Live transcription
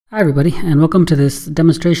Hi everybody, and welcome to this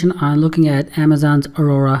demonstration on looking at Amazon's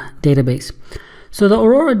Aurora database. So the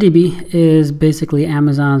Aurora DB is basically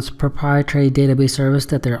Amazon's proprietary database service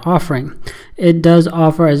that they're offering. It does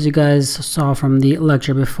offer, as you guys saw from the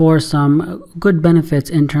lecture before, some good benefits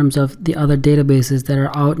in terms of the other databases that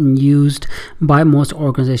are out and used by most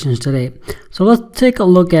organizations today. So let's take a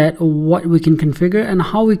look at what we can configure and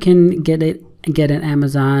how we can get an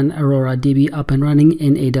Amazon Aurora DB up and running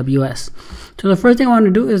in AWS. So the first thing I want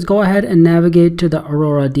to do is go ahead and navigate to the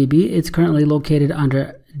Aurora DB. It's currently located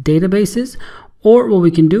under Databases, or what we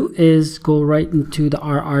can do is go right into the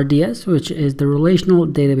RRDS, which is the Relational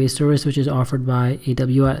Database Service, which is offered by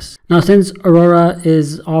AWS. Now, since Aurora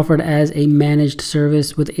is offered as a managed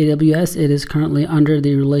service with AWS, it is currently under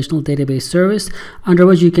the Relational Database Service, under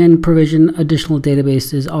which you can provision additional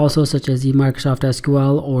databases also, such as the Microsoft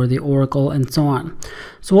SQL or the Oracle and so on.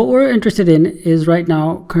 So what we're interested in is right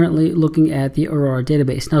now currently looking at the Aurora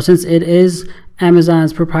database. Now, since it is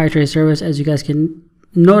Amazon's proprietary service, as you guys can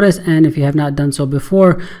notice, and if you have not done so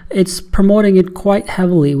before, it's promoting it quite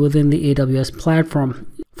heavily within the AWS platform.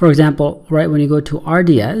 For example, right when you go to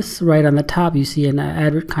RDS, right on the top, you see an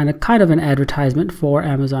kind of an advertisement for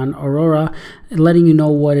Amazon Aurora, letting you know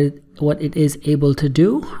what it is able to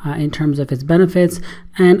do in terms of its benefits,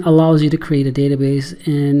 and allows you to create a database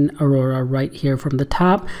in Aurora right here from the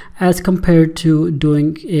top, as compared to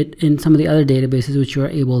doing it in some of the other databases which you are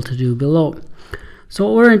able to do below. So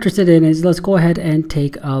what we're interested in is, let's go ahead and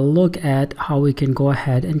take a look at how we can go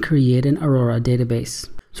ahead and create an Aurora database.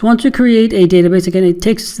 So once you create a database, again, it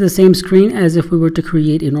takes the same screen as if we were to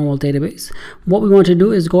create a normal database. What we want to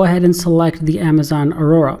do is go ahead and select the Amazon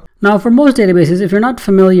Aurora. Now, for most databases, if you're not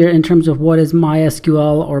familiar in terms of what is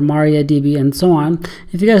MySQL or MariaDB and so on,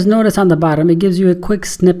 if you guys notice on the bottom, it gives you a quick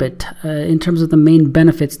snippet in terms of the main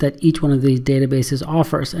benefits that each one of these databases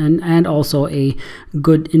offers, and also a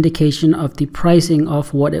good indication of the pricing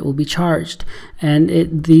of what it will be charged.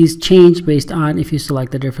 And these change based on if you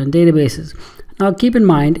select the different databases. Now, keep in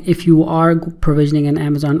mind, if you are provisioning an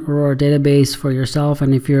Amazon Aurora database for yourself,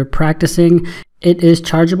 and if you're practicing, it is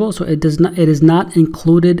chargeable, so it is not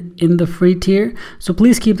included in the free tier. So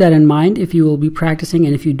please keep that in mind if you will be practicing,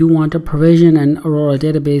 and if you do want to provision an Aurora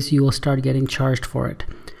database, you will start getting charged for it.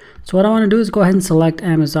 So what I want to do is go ahead and select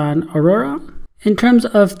Amazon Aurora. In terms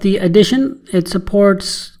of the edition, it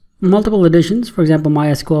supports multiple editions, for example,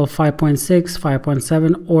 MySQL 5.6,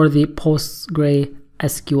 5.7, or the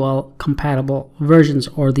PostgreSQL compatible versions,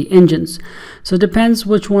 or the engines. So it depends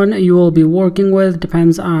which one you will be working with,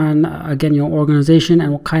 depends on, again, your organization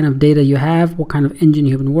and what kind of data you have, what kind of engine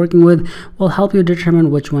you've been working with, will help you determine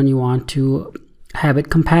which one you want to have it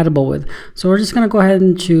compatible with. So we're just going to go ahead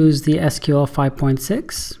and choose the SQL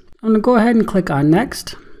 5.6. I'm going to go ahead and click on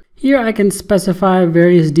Next. Here I can specify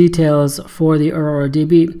various details for the Aurora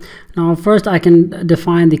DB. Now, first I can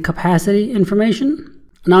define the capacity information.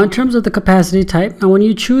 Now, in terms of the capacity type, now when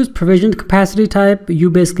you choose provisioned capacity type,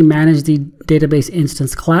 you basically manage the database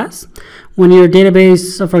instance class. When your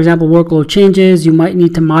database, so for example, workload changes, you might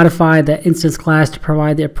need to modify the instance class to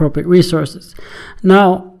provide the appropriate resources.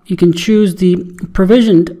 Now, you can choose the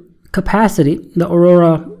provisioned capacity, the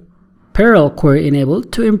Aurora parallel query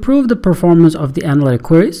enabled, to improve the performance of the analytic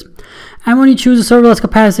queries. And when you choose a serverless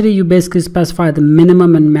capacity, you basically specify the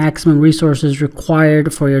minimum and maximum resources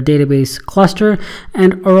required for your database cluster,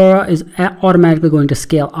 and Aurora is automatically going to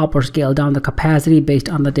scale up or scale down the capacity based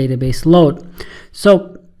on the database load.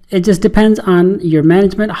 So it just depends on your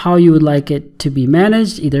management, how you would like it to be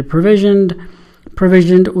managed, either provisioned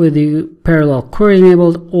with the parallel query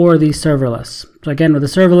enabled, or the serverless. So again, with the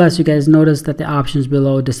serverless, you guys notice that the options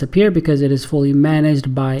below disappear because it is fully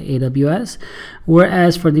managed by AWS.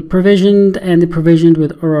 Whereas for the provisioned and the provisioned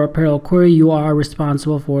with Aurora parallel query, you are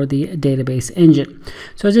responsible for the database engine.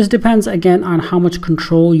 So it just depends, again, on how much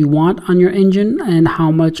control you want on your engine, and how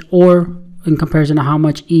much, or in comparison to how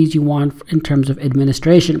much ease you want in terms of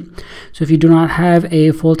administration. So if you do not have a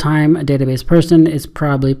full-time database person, it's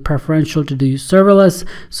probably preferential to do serverless,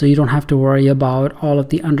 so you don't have to worry about all of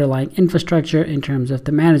the underlying infrastructure in terms of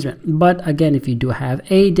the management. But again, if you do have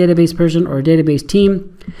a database person or a database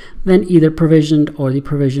team, then either provisioned or the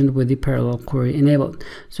provisioned with the parallel query enabled.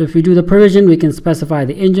 So if we do the provision, we can specify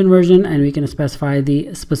the engine version, and we can specify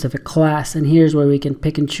the specific class. And here's where we can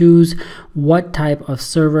pick and choose what type of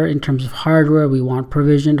server in terms of hardware we want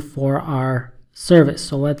provisioned for our service.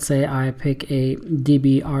 So let's say I pick a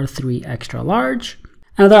DB R3 extra large.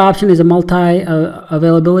 Another option is a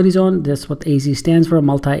multi-availability zone. That's what AZ stands for,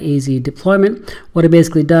 multi-AZ deployment. What it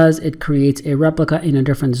basically does, it creates a replica in a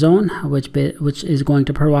different zone, which is going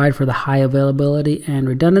to provide for the high availability and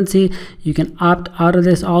redundancy. You can opt out of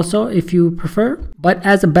this also if you prefer. But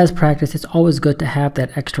as a best practice, it's always good to have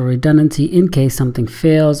that extra redundancy in case something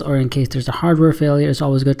fails or in case there's a hardware failure. It's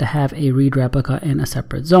always good to have a read replica in a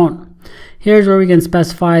separate zone. Here's where we can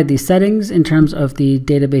specify the settings in terms of the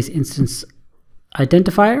database instance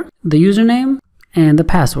identifier, the username, and the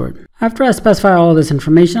password. After I specify all of this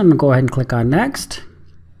information, I'm going to go ahead and click on Next.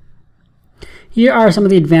 Here are some of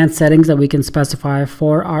the advanced settings that we can specify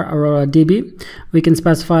for our Aurora DB. We can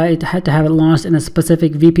specify it had to have it launched in a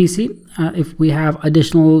specific VPC. If we have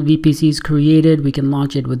additional VPCs created, we can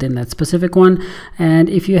launch it within that specific one. And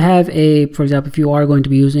if you have for example, if you are going to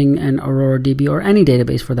be using an Aurora DB or any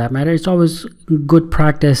database for that matter, it's always good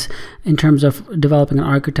practice in terms of developing an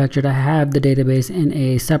architecture to have the database in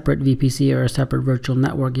a separate VPC or a separate virtual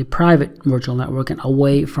network, a private virtual network, and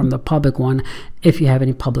away from the public one if you have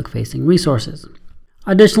any public-facing resources.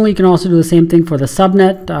 Additionally, you can also do the same thing for the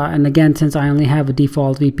subnet. And again, since I only have a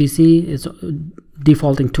default VPC, it's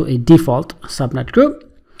defaulting to a default subnet group.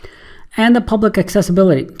 And the public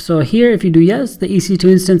accessibility. So here, if you do yes, the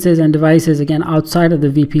EC2 instances and devices, again, outside of the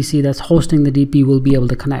VPC that's hosting the DB will be able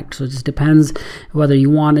to connect. So it just depends whether you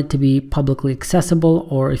want it to be publicly accessible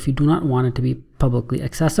or if you do not want it to be publicly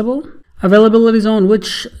accessible. Availability zone,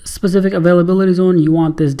 which specific availability zone you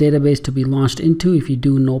want this database to be launched into. If you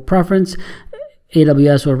do no preference,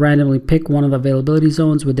 AWS will randomly pick one of the availability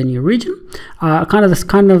zones within your region. Kind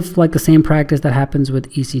of like the same practice that happens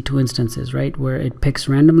with EC2 instances, right? Where it picks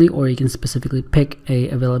randomly, or you can specifically pick a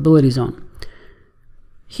availability zone.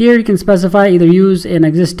 Here you can specify either use an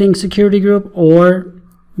existing security group, or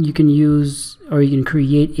you can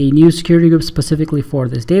create a new security group specifically for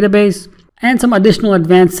this database. And some additional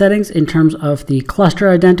advanced settings in terms of the cluster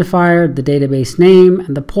identifier, the database name,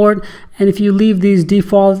 and the port. And if you leave these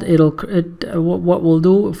default, what we'll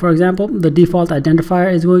do, for example, the default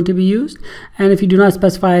identifier is going to be used. And if you do not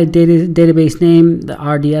specify a database name, the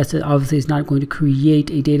RDS obviously is not going to create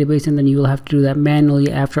a database, and then you will have to do that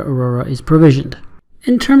manually after Aurora is provisioned.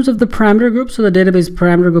 In terms of the parameter group, so the database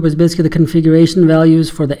parameter group is basically the configuration values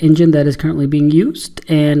for the engine that is currently being used.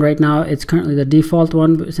 And right now it's currently the default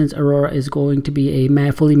one, since Aurora is going to be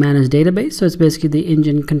a fully managed database. So it's basically the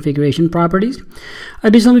engine configuration properties.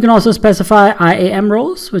 Additionally, we can also specify IAM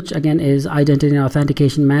roles, which again is identity and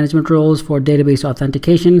authentication management roles for database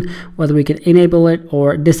authentication, whether we can enable it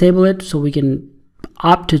or disable it. So we can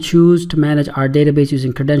opt to choose to manage our database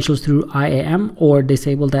using credentials through IAM or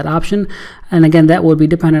disable that option. And again, that will be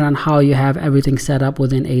dependent on how you have everything set up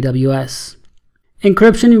within AWS.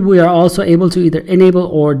 Encryption, we are also able to either enable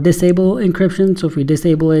or disable encryption. So if we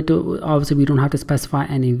disable it, obviously we don't have to specify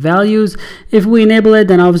any values. If we enable it,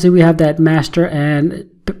 then obviously we have that master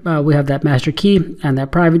key and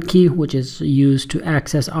that private key, which is used to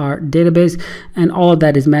access our database, and all of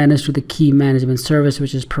that is managed through the key management service,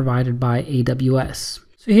 which is provided by AWS.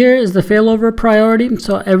 So here is the failover priority.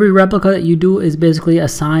 So every replica that you do is basically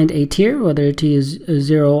assigned a tier, whether it is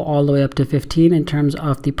 0 all the way up to 15 in terms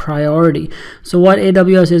of the priority. So what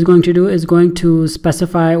AWS is going to do is going to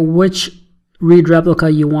specify which read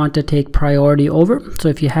replica you want to take priority over. So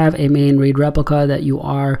if you have a main read replica that you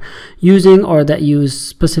are using, or that you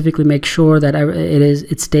specifically make sure that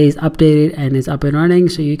it stays updated and is up and running,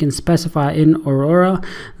 so you can specify in Aurora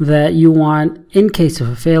that you want, in case of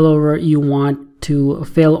a failover, you want to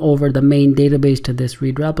fail over the main database to this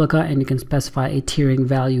read replica, and you can specify a tiering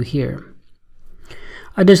value here.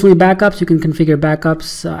 Additionally, backups, you can configure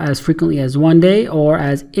backups as frequently as 1 day or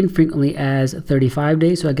as infrequently as 35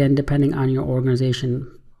 days. So again, depending on your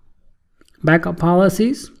organization backup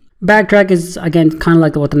policies. Backtrack is, again, kind of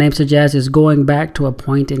like what the name suggests, is going back to a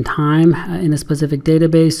point in time in a specific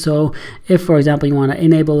database. So if, for example, you want to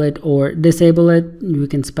enable it or disable it, you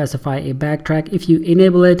can specify a backtrack. If you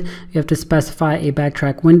enable it, you have to specify a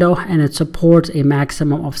backtrack window, and it supports a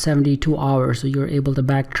maximum of 72 hours. So you're able to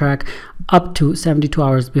backtrack up to 72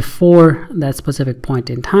 hours before that specific point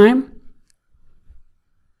in time.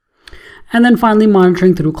 And then finally,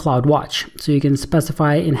 monitoring through CloudWatch. So you can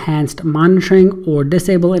specify enhanced monitoring or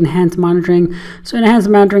disable enhanced monitoring. So enhanced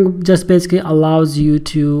monitoring just basically allows you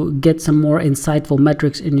to get some more insightful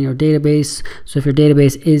metrics in your database. So if your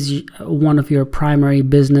database is one of your primary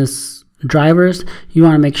business drivers, you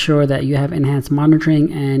want to make sure that you have enhanced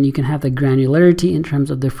monitoring, and you can have the granularity in terms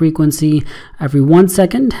of the frequency every 1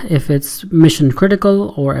 second if it's mission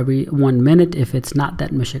critical, or every 1 minute if it's not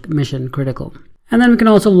that mission critical. And then we can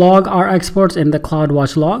also log our exports in the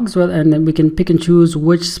CloudWatch logs, and then we can pick and choose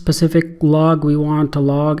which specific log we want to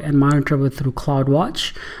log and monitor with through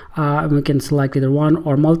CloudWatch. And we can select either one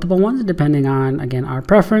or multiple ones depending on, again, our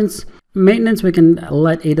preference. Maintenance, we can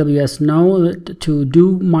let AWS know to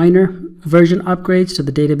do minor version upgrades to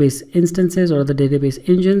the database instances or the database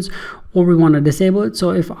engines, or we want to disable it. So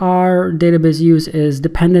if our database use is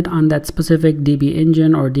dependent on that specific DB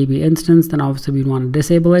engine or DB instance, then obviously we want to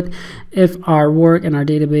disable it. If our work and our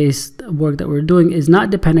database work that we're doing is not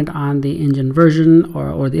dependent on the engine version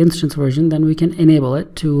or the instance version, then we can enable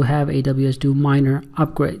it to have AWS do minor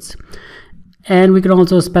upgrades. And we can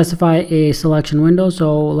also specify a selection window.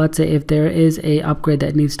 So let's say if there is a upgrade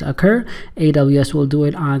that needs to occur, AWS will do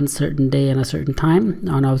it on a certain day and a certain time.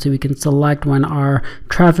 And obviously we can select when our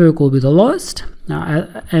traffic will be the lowest.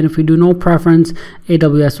 And if we do no preference,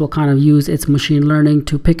 AWS will kind of use its machine learning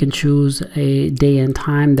to pick and choose a day and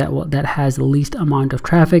time that has the least amount of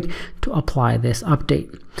traffic to apply this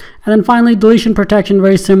update. And then finally, deletion protection,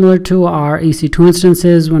 very similar to our EC2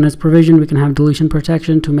 instances. When it's provisioned, we can have deletion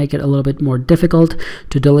protection to make it a little bit more difficult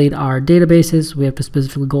to delete our databases. We have to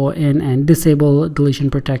specifically go in and disable deletion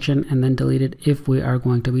protection and then delete it if we are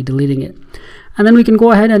going to be deleting it. And then we can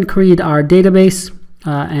go ahead and create our database.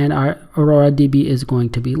 And our Aurora DB is going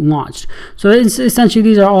to be launched. So essentially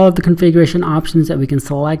these are all of the configuration options that we can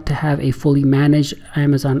select to have a fully managed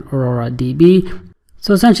Amazon Aurora DB.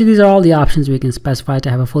 So essentially these are all the options we can specify to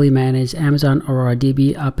have a fully managed Amazon Aurora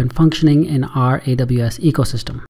DB up and functioning in our AWS ecosystem.